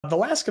The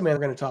last command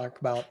we're going to talk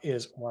about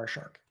is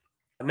Wireshark.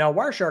 Now,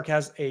 Wireshark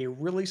has a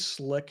really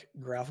slick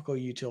graphical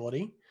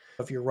utility.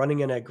 If you're running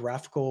in a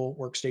graphical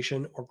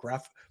workstation or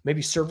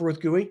maybe server with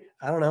GUI,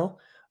 I don't know,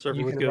 Server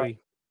you with can run GUI.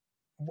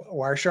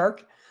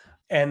 Wireshark,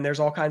 and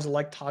there's all kinds of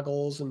like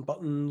toggles and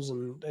buttons,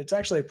 and it's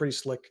actually a pretty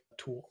slick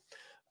tool.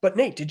 But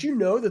Nate, did you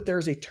know that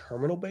there's a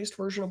terminal-based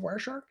version of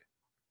Wireshark?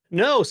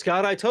 No,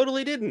 Scott, I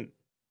totally didn't.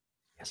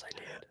 Yes, I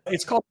did.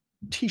 It's called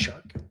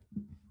Tshark,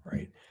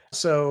 right?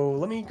 So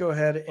let me go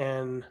ahead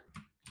and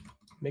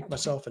make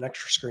myself an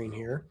extra screen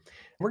here.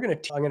 I'm going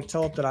to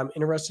tell it that I'm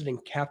interested in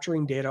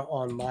capturing data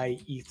on my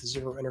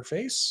ETH0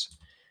 interface.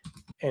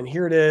 And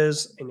here it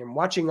is. And I'm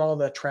watching all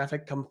the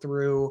traffic come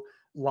through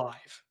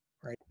live,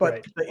 right? But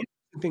Right. the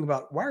interesting thing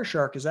about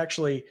Wireshark is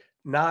actually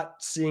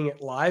not seeing it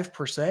live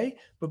per se,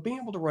 but being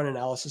able to run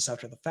analysis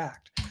after the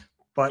fact.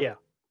 But Yeah.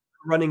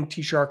 running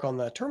Tshark on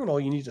the terminal,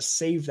 you need to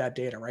save that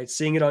data, right?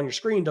 Seeing it on your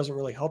screen doesn't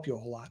really help you a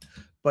whole lot.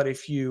 But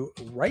if you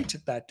write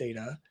that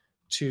data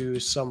to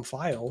some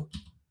file,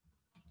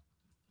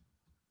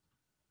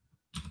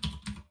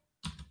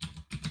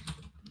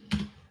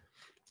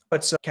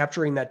 but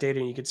capturing that data,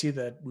 and you can see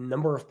the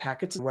number of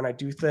packets. When I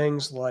do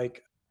things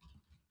like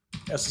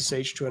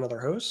SSH to another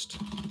host,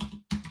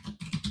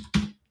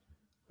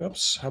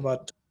 oops, how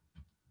about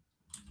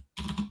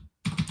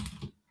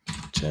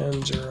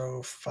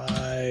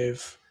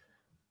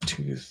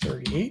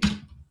 10.05.238,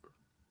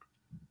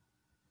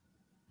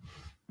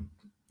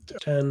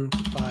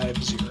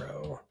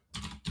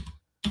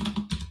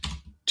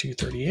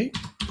 10.50.238.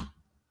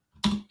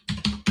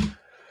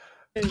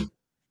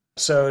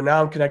 So now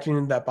I'm connecting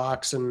into that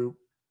box, and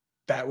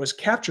that was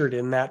captured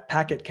in that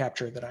packet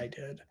capture that I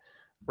did.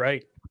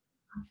 Right.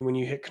 When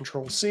you hit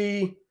Control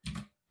C,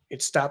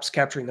 it stops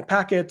capturing the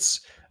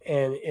packets.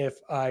 And if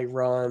I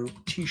run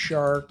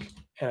Tshark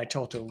and I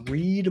tell it to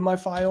read my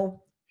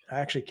file, I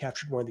actually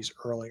captured one of these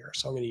earlier,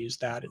 so I'm going to use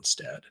that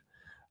instead.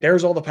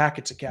 There's all the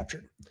packets it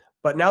captured.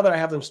 But now that I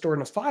have them stored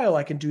in a file,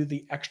 I can do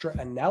the extra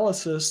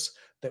analysis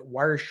that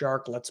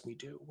Wireshark lets me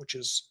do, which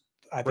is,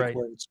 I think,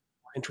 where it's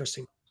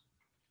interesting.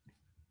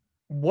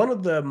 One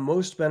of the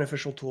most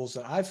beneficial tools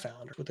that I've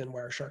found within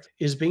Wireshark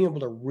is being able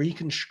to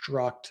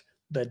reconstruct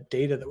the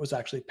data that was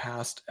actually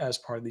passed as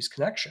part of these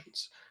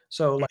connections.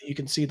 So like you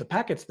can see the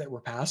packets that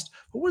were passed,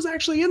 what was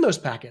actually in those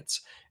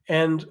packets?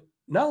 And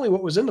not only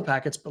what was in the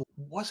packets, but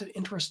was it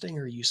interesting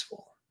or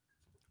useful?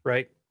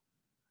 Right.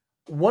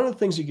 One of the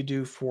things you could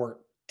do for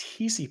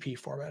TCP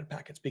formatted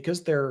packets,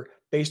 because they're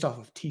based off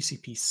of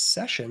TCP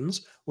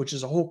sessions, which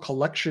is a whole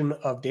collection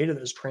of data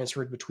that is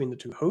transferred between the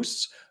two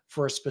hosts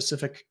for a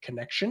specific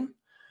connection,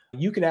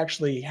 you can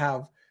actually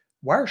have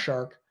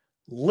Wireshark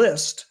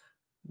list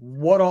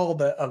what all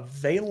the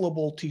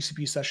available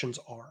TCP sessions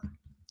are.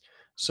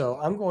 So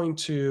I'm going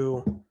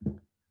to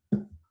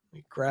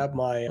grab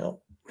my,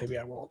 maybe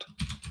I won't.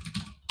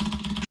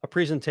 A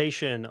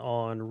presentation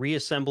on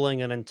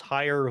reassembling an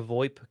entire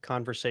VoIP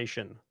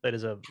conversation. That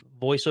is a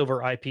voice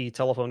over IP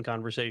telephone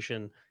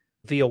conversation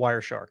via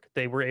Wireshark.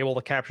 They were able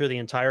to capture the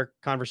entire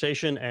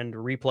conversation and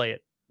replay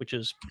it, which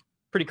is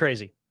pretty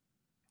crazy.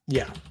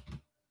 Yeah.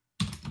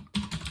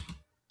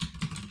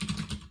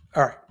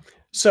 All right.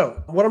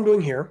 So what I'm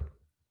doing here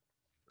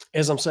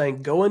is I'm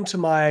saying go into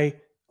my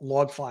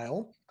log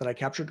file that I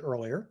captured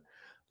earlier,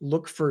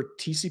 look for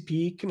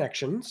TCP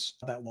connections,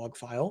 that log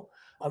file.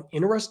 I'm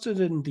interested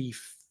in the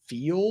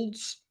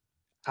fields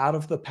out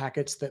of the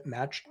packets that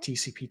match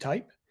TCP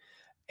type,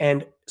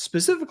 and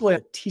specifically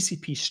a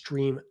TCP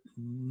stream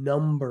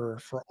number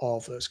for all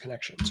of those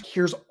connections.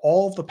 Here's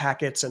all of the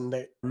packets, and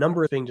the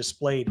number being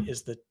displayed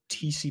is the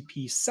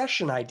TCP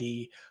session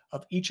ID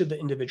of each of the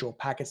individual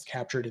packets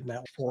captured in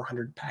that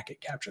 400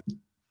 packet capture.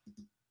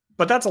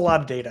 But that's a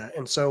lot of data.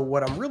 And so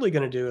what I'm really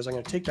going to do is I'm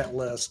going to take that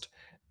list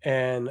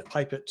and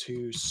pipe it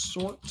to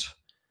sort.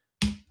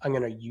 I'm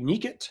going to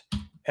unique it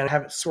and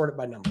have it sorted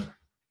by number.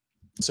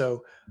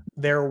 So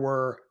there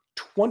were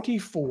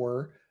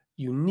 24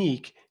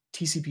 unique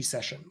TCP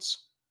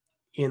sessions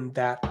in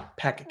that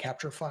packet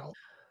capture file.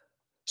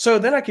 So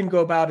then I can go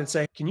about and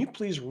say, can you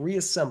please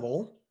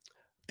reassemble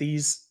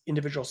these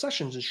individual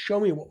sessions and show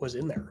me what was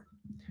in there?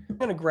 I'm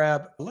going to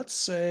grab, let's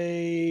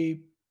say,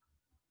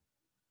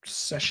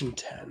 session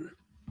 10.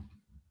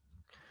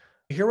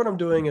 Here what I'm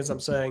doing is I'm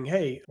saying,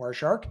 hey,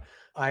 Wireshark,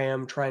 I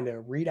am trying to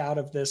read out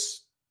of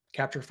this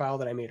capture file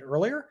that I made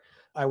earlier.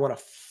 I want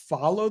to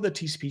follow the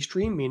TCP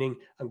stream, meaning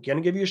I'm going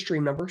to give you a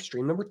stream number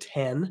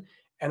 10,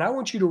 and I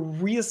want you to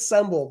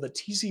reassemble the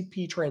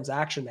TCP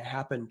transaction that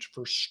happened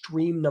for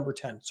stream number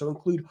 10. So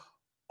include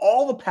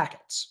all the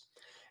packets.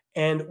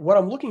 And what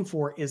I'm looking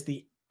for is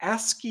the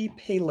ASCII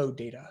payload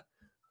data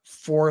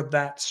for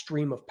that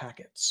stream of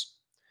packets.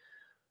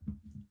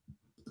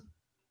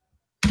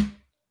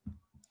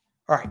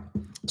 All right,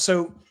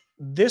 so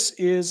this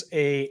is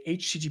a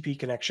HTTP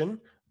connection,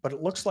 but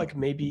it looks like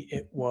maybe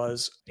it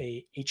was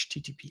a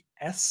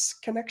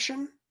HTTPS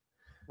connection.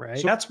 Right.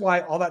 So that's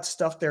why all that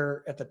stuff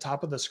there at the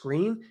top of the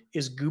screen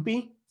is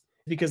goopy,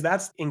 because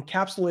that's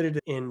encapsulated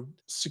in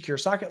secure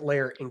socket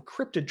layer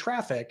encrypted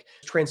traffic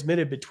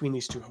transmitted between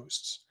these two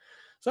hosts.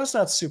 So that's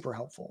not super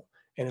helpful.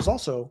 And it's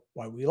also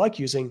why we like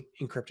using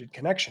encrypted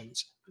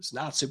connections. It's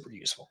not super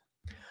useful.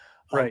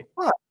 Right.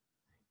 But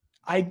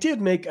I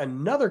did make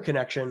another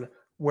connection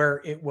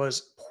where it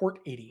was port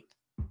 80,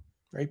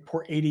 right?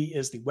 Port 80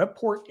 is the web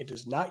port. It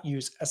does not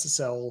use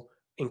SSL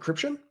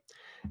encryption.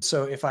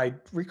 So if I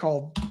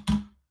recall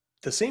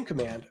the same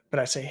command, but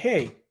I say,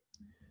 hey,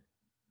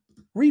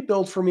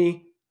 rebuild for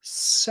me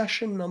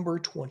session number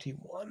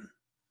 21.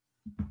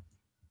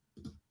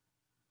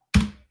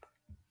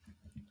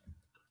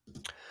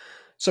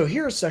 So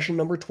here's session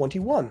number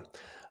 21.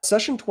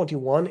 Session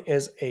 21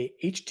 is a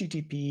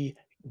HTTP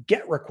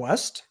GET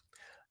request,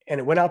 and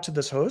it went out to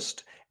this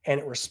host, and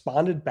it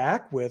responded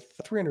back with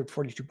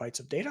 342 bytes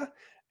of data,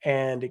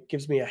 and it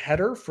gives me a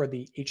header for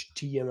the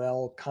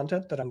HTML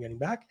content that I'm getting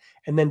back.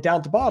 And then down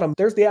at the bottom,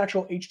 there's the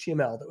actual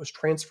HTML that was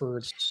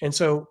transferred. And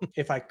so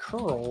if I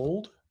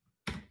curled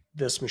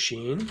this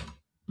machine,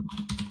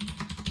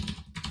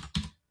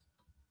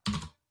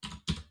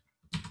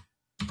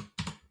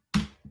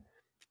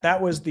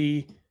 that was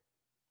the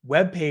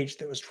web page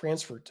that was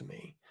transferred to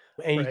me.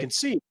 And you can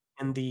see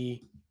in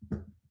the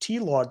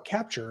T-log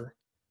capture,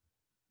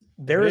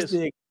 there is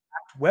the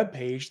exact web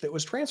page that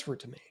was transferred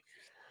to me.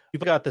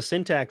 You've got the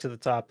syntax at the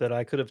top that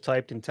I could have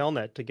typed in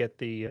Telnet to get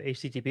the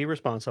HTTP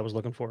response I was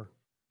looking for.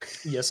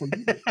 Yes,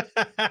 indeed.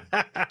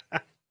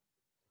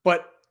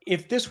 But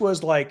if this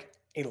was like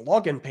a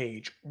login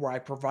page where I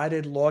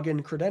provided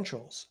login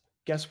credentials,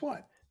 guess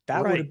what?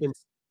 That would have been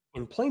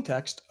in plain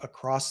text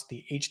across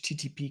the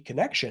HTTP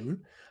connection,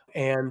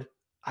 and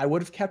I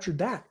would have captured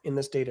that in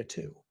this data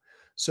too.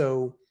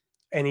 So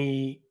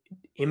any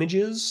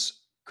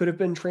images could have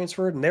been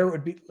transferred, and it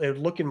would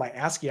look in my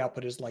ASCII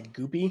output as like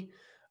goopy.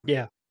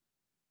 Yeah.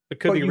 It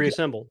could be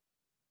reassembled.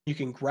 You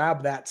can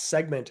grab that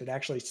segment and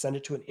actually send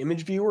it to an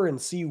image viewer and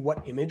see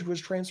what image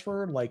was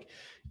transferred. Like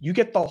you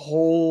get the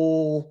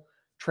whole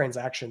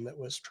transaction that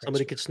was transferred.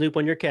 Somebody could snoop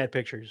on your cat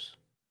pictures.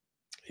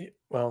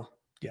 Well,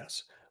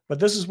 yes. But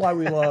this is why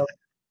we love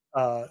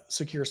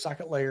secure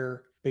socket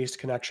layer based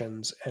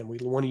connections. And we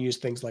want to use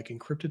things like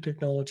encrypted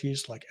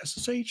technologies like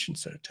SSH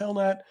instead of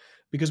Telnet,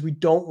 because we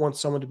don't want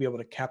someone to be able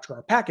to capture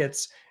our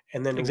packets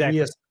and then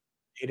reassemble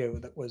data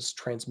that was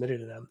transmitted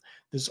to them.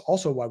 This is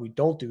also why we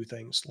don't do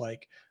things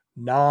like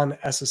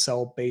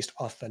non-SSL based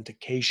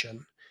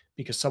authentication,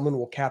 because someone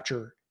will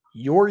capture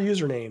your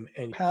username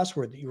and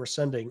password that you are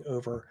sending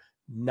over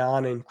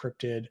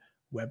non-encrypted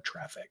web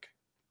traffic.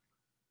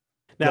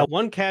 Now,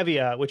 one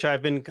caveat, which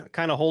I've been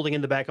kind of holding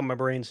in the back of my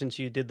brain since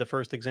you did the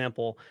first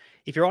example,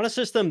 if you're on a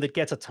system that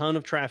gets a ton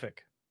of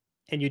traffic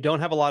and you don't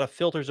have a lot of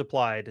filters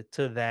applied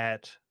to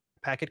that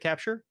packet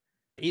capture,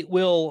 it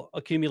will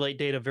accumulate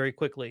data very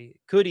quickly,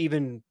 could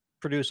even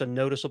produce a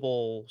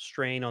noticeable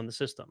strain on the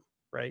system,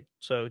 right?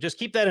 So just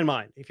keep that in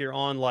mind. If you're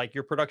on like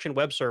your production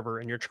web server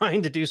and you're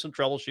trying to do some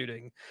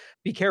troubleshooting,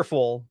 be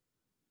careful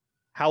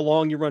how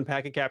long you run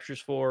packet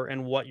captures for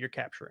and what you're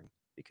capturing,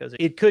 because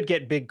it could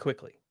get big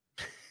quickly.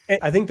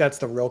 I think that's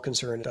the real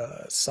concern,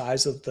 the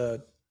size of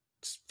the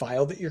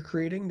file that you're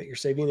creating, that you're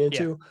saving it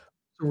into.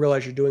 You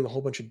realize you're doing a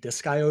whole bunch of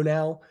disk IO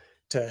now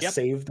to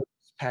save the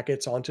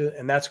packets onto,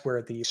 and that's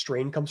where the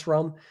strain comes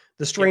from.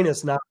 The strain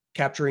is not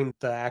capturing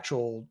the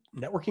actual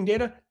networking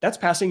data. That's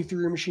passing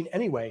through your machine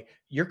anyway.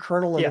 Your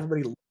kernel and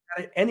everybody look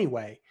at it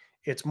anyway.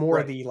 It's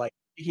more the like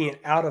taking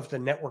it out of the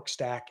network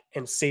stack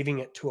and saving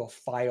it to a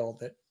file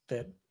that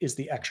is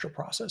the extra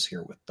process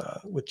here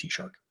with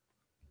Tshark.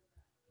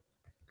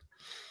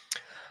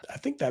 I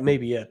think that may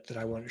be it that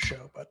I wanted to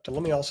show, but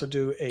let me also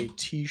do a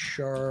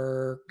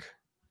Tshark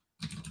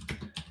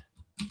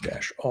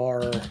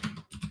 -R.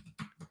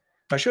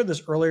 I showed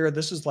this earlier.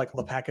 This is like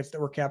the packets that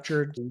were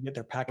captured. You get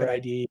their packet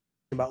ID,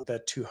 about the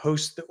two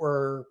hosts that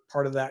were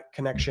part of that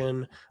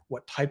connection,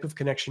 what type of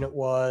connection it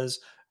was,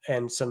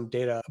 and some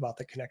data about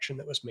the connection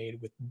that was made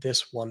with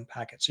this one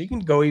packet. So you can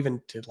go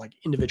even to like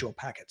individual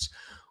packets.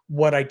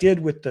 What I did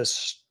with the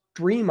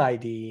stream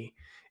ID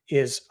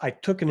is I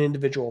took an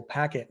individual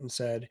packet and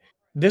said,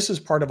 this is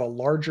part of a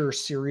larger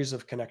series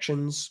of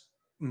connections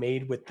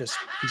made with this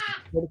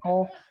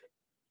protocol.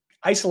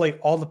 Isolate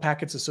all the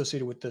packets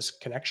associated with this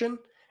connection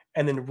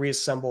and then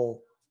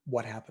reassemble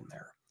what happened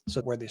there.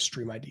 So where the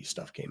stream ID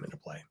stuff came into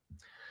play.